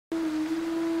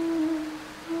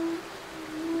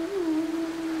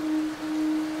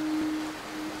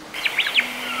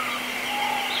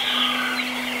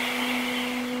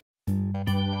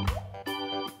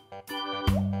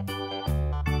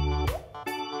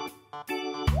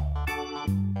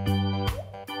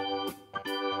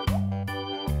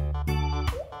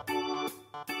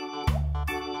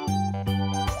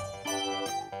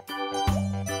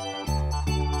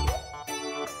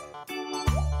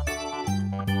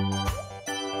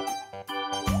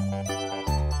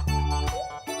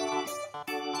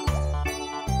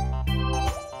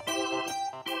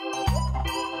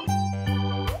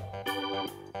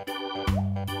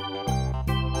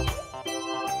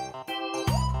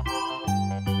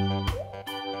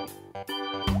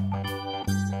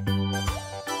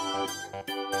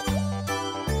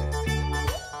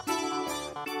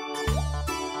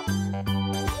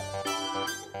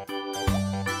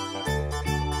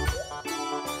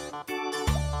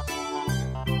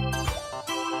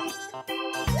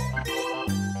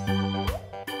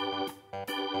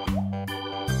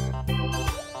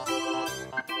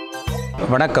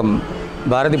வணக்கம்.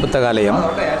 பாரதி புத்தகாலயம்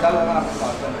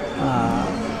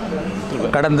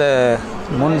கடந்த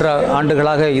 3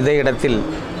 ஆண்டுகளாக இதே இடத்தில்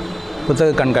புத்தக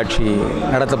கண்காட்சி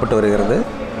நடத்தப்பட்டு வருகிறது.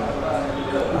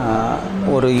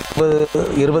 ஒரு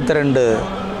 22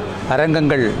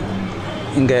 அரங்கங்கள்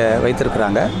இங்கே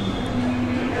வைத்திருக்கிறாங்க.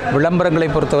 விளம்பரங்களை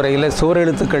பொறுத்தவரையில்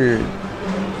சுவரெழுத்துக்கள்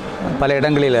பல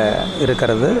இடங்களில்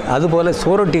இருக்கிறது. அதுபோல்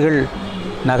சுவரொட்டிகள்,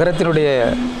 நகரத்தினுடைய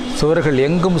சுவர்கள்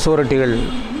எங்கும் சுவரொட்டிகள்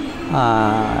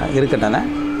இருக்கின்றன.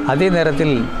 அதே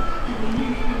நேரத்தில்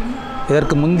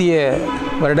இதற்கு முந்தைய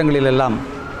வருடங்களிலெல்லாம்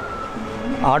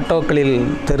ஆட்டோக்களில்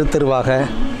தெரு தெருவாக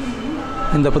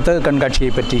இந்த புத்தக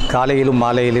கண்காட்சியை பற்றி காலையிலும்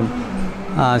மாலையிலும்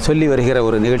சொல்லி வருகிற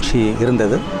ஒரு நிகழ்ச்சி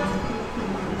இருந்தது.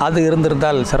 அது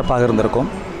இருந்திருந்தால் சிறப்பாக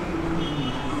இருந்திருக்கும்.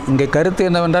 இங்கே கருத்து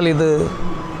என்னவென்றால், இது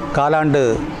காலாண்டு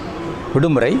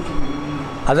விடுமுறை,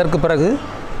 அதற்கு பிறகு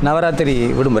நவராத்திரி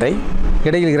விடுமுறை,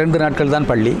 இடையில் 2 நாட்கள் தான்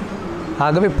பள்ளி.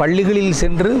 ஆகவே பள்ளிகளில்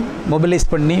சென்று மொபிலைஸ்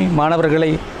பண்ணி மாணவர்களை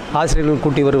ஆசிரியர்கள்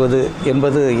கூட்டி வருவது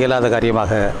என்பது இயலாத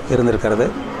காரியமாக இருந்திருக்கிறது.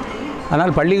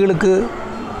 ஆனால்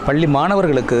பள்ளி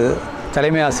மாணவர்களுக்கு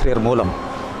தலைமை ஆசிரியர் மூலம்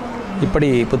இப்படி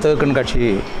புத்தக கண்காட்சி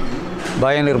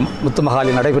பயனீர்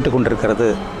முத்துமஹாலில் நடைபெற்று கொண்டிருக்கிறது,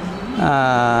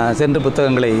 சென்று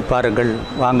புத்தகங்களை பாருங்கள்,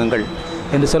 வாங்குங்கள்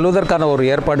என்று சொல்வதற்கான ஒரு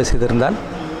ஏற்பாடு செய்திருந்தால்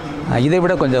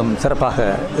இதைவிட கொஞ்சம் சிறப்பாக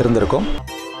இருந்திருக்கும்.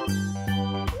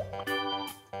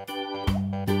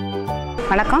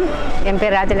 வணக்கம், என்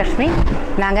பேர் ராஜலக்ஷ்மி.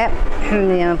 நாங்கள்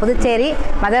புதுச்சேரி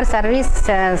மதர் சர்வீஸ்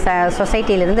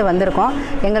சொசைட்டியிலிருந்து வந்திருக்கோம்.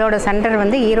 எங்களோட சென்டர்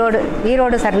வந்து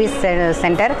ஈரோடு சர்வீஸ்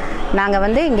சென்டர்.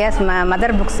 நாங்கள் இங்கே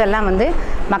மதர் புக்ஸ் எல்லாம்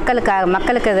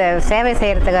மக்களுக்கு சேவை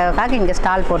செய்கிறதுக்காக இங்கே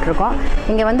ஸ்டால் போட்டிருக்கோம்.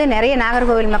 இங்கே நிறைய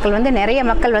நாகர்கோவில் மக்கள் நிறைய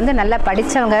மக்கள் நல்லா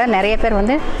படித்தவங்க நிறைய பேர்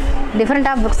டிஃப்ரெண்ட்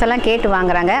ஆஃப் புக்ஸ் எல்லாம் கேட்டு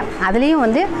வாங்குறாங்க.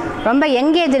 அதுலேயும் ரொம்ப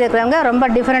யங்கேஜ் இருக்கிறவங்க ரொம்ப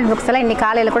டிஃப்ரெண்ட் புக்ஸ் எல்லாம் இன்றைக்கி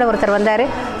காலையில் கூட ஒருத்தர் வந்தார்,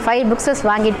 5 புக்ஸஸ்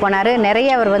வாங்கிட்டு போனார். நிறைய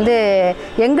அவர்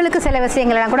எங்களுக்கு சில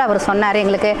விஷயங்கள்லாம் கூட அவர் சொன்னார்.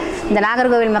 எங்களுக்கு இந்த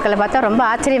நாகர்கோவில் மக்களை பார்த்தா ரொம்ப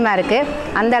ஆச்சரியமாக இருக்குது.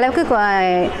 அந்த அளவுக்கு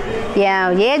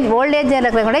ஓல்டேஜில்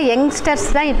இருக்கிற கூட யங்ஸ்டர்ஸ்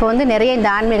தான் இப்போ நிறைய இந்த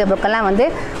ஆன்மீக புக்கெல்லாம்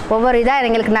ஒவ்வொரு இதாக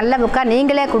எங்களுக்கு நல்ல புக்காக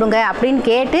நீங்களே கொடுங்க அப்படின்னு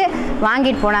கேட்டு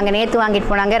வாங்கிட்டு போனாங்க. நேற்று வாங்கிட்டு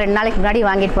போனாங்க, 2 நாளைக்கு முன்னாடி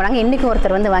வாங்கிட்டு போனாங்க, இன்றைக்கி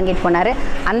ஒருத்தர் வாங்கிட்டு போனார்.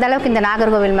 அந்தளவுக்கு இந்த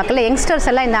நாகர்கோவில் மக்கள் யங்ஸ்டர்ஸ்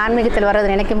எல்லாம் இந்த ஆன்மீகத்தில்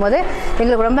வர்றது நினைக்கும் போது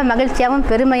எங்களுக்கு ரொம்ப மகிழ்ச்சியாகவும்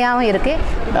பெருமையாகவும் இருக்குது.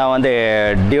 நான்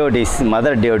டியோடிஸ்,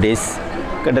 மதர் டியோடிஸ்,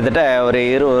 கிட்டத்தட்ட ஒரு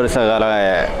 20 வருஷ கால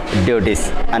டியோடிஸ்.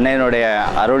 அன்னையனுடைய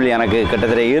அருள் எனக்கு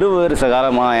கிட்டத்தட்ட 20 வருஷ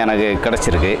காலமாக எனக்கு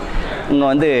கிடச்சிருக்கு.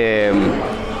 இங்கே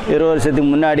 20 வருஷத்துக்கு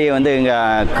முன்னாடியே இங்கே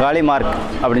காளிமார்க்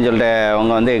அப்படின்னு சொல்லிட்டு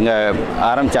அவங்க இங்கே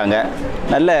ஆரம்பித்தாங்க.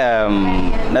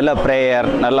 நல்ல ப்ரேயர்,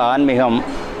 நல்ல ஆன்மீகம்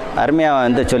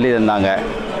அருமையாக சொல்லி தந்தாங்க.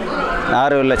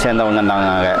 நாகர்கோவிலில் சேர்ந்தவங்க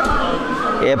இருந்தாங்க.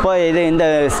 எப்போ இந்த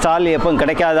ஸ்டால் எப்போ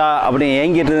கிடைக்காதா அப்படின்னு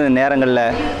ஏங்கிட்டு இருந்த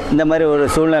நேரங்களில் இந்த மாதிரி ஒரு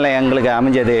சூழ்நிலை எங்களுக்கு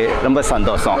அமைஞ்சது ரொம்ப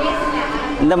சந்தோஷம்.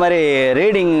 இந்த மாதிரி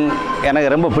ரீடிங்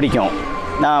எனக்கு ரொம்ப பிடிக்கும்.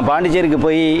 நான் பாண்டிச்சேரிக்கு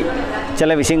போய்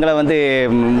சில விஷயங்களை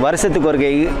வருஷத்துக்கு ஒரு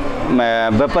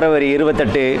பிப்ரவரி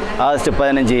 28, ஆகஸ்ட்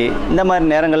 15 இந்த மாதிரி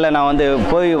நேரங்களில் நான்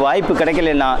போய் வாய்ப்பு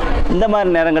கிடைக்கலன்னா இந்த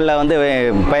மாதிரி நேரங்களில்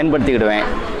பயன்படுத்திக்கிடுவேன்.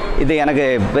 இது எனக்கு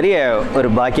பெரிய ஒரு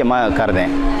பாக்கியமாக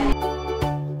கருதேன்.